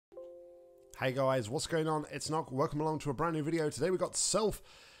Hey guys, what's going on? It's Nock. Welcome along to a brand new video. Today we got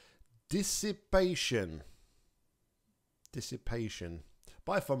Self-Dissipation. Dissipation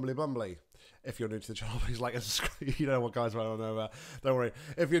by Fumbly Bumbly. If you're new to the channel, please like and subscribe. You know what, guys, I don't know. Don't worry.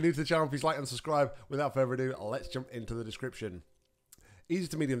 If you're new to the channel, please like and subscribe. Without further ado, let's jump into the description. Easy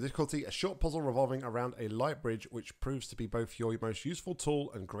to medium difficulty, a short puzzle revolving around a light bridge which proves to be both your most useful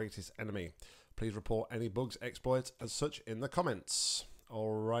tool and greatest enemy. Please report any bugs, exploits, as such in the comments.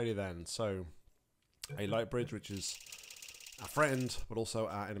 Alrighty then, so a light bridge which is our friend but also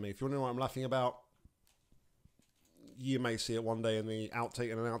our enemy. If you want to know what I'm laughing about, you may see it one day in the outtake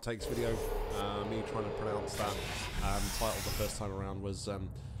and an outtakes video. Me trying to pronounce that title the first time around was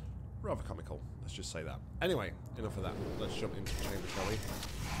rather comical, let's just say that. Anyway, enough of that. Let's jump into the chamber, shall we?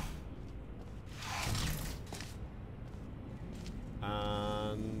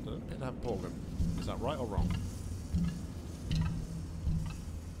 And I don't appear to have a portal gun. Is that right or wrong?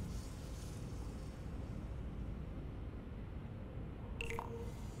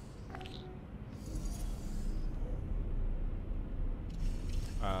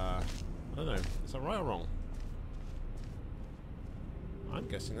 I don't know. Is that right or wrong? I'm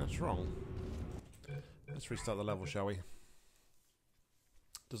guessing that's wrong. Let's restart the level, shall we?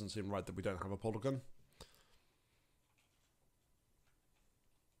 Doesn't seem right that we don't have a portal gun.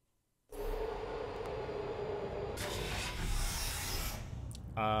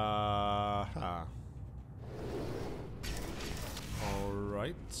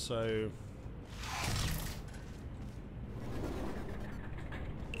 Alright, so...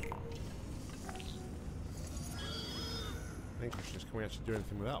 The main question is, can we actually do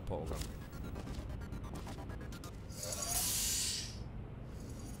anything without a portal gun?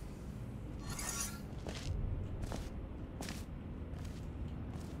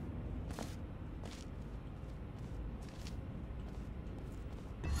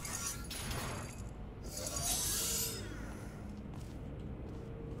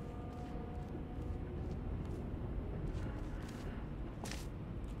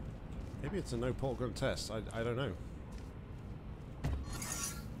 Maybe it's a no portal gun test, I don't know.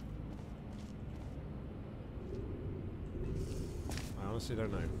 I honestly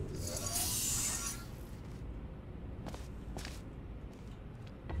don't know.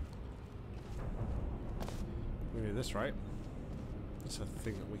 We do this, right? It's a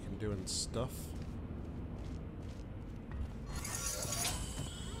thing that we can do and stuff.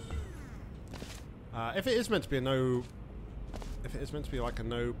 If it is meant to be a no... If it is meant to be like a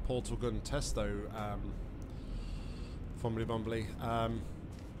no portal gun test though, Fumbly Bumbly,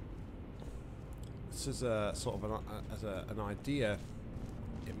 this is a sort of an idea.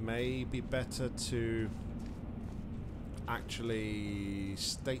 It may be better to actually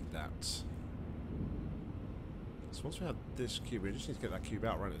state that. So once we have this cube, we just need to get that cube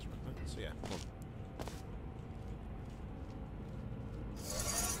out, right? So yeah, come on.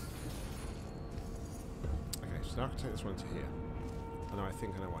 Okay, so now I can take this one to here. And I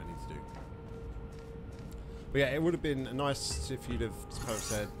think I know what I need to do. But yeah, it would have been nice if you'd have kind of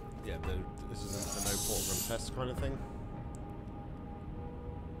said, yeah, this is a no portal gun test kind of thing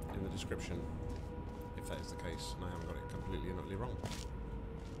in the description, if that is the case, and I haven't got it completely and utterly wrong.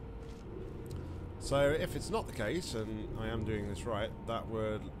 So if it's not the case, and I am doing this right, that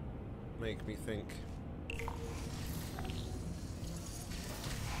would make me think...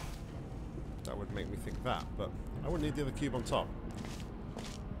 That would make me think that, but I wouldn't need the other cube on top.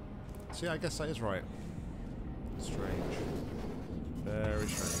 See, I guess that is right. Strange. Very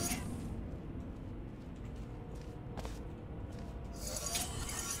strange.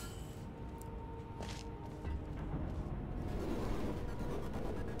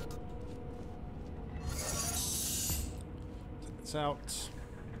 Take this out.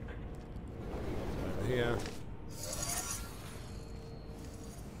 Over here.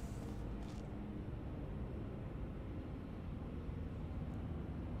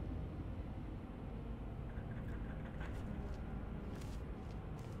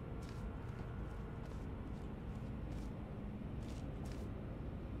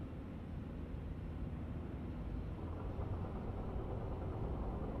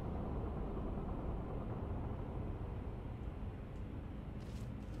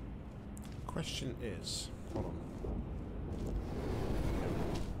 Question is, hold on.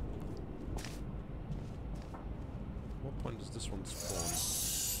 What point does this one spawn?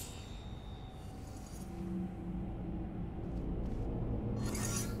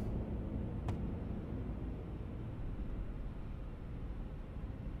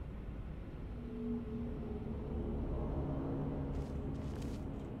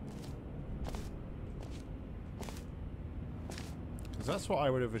 Because that's what I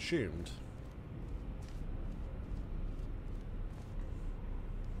would have assumed.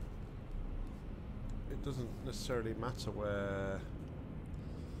 doesn't necessarily matter where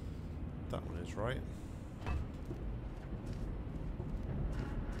that one is, right?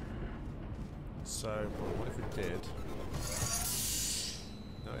 So, what if we did?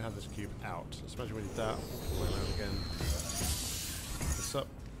 Now we have this cube out. Let's imagine we did that. Walk away around again. This up.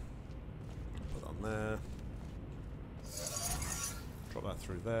 Put that on there. Drop that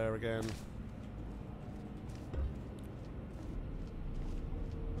through there again.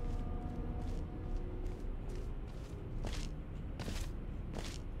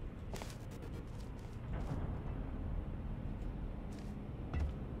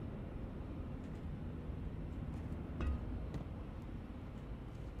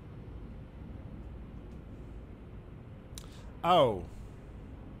 Oh.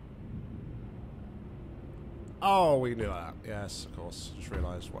 Oh, we knew that. Yes, of course. Just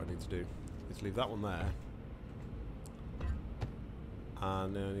realised what I need to do. I need to leave that one there.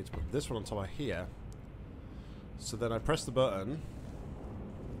 And then I need to put this one on top of here. So then I press the button.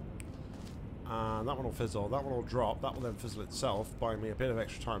 And that one will fizzle. That one will drop. That will then fizzle itself, buying me a bit of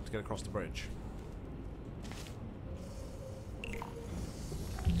extra time to get across the bridge.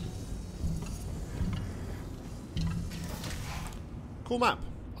 Cool map.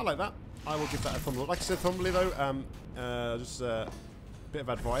 I like that. I will give that a thumb up. Like I said, Fumbly though, just a bit of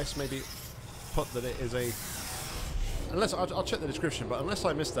advice. Maybe put that it is a... Unless I'll check the description, but unless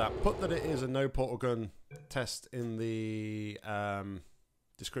I missed that, put that it is a no portal gun test in the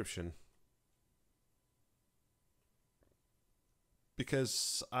description.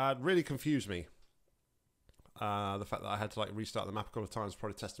 Because it really confused me. The fact that I had to like restart the map a couple of times,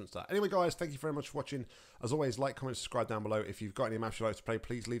 probably testament to that. Anyway, guys, thank you very much for watching. As always, like, comment, subscribe down below. If you've got any maps you'd like to play,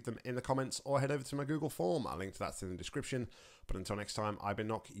 please leave them in the comments or head over to my Google form. I'll link to that in the description. But until next time, I've been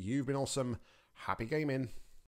Nock, you've been awesome. Happy gaming.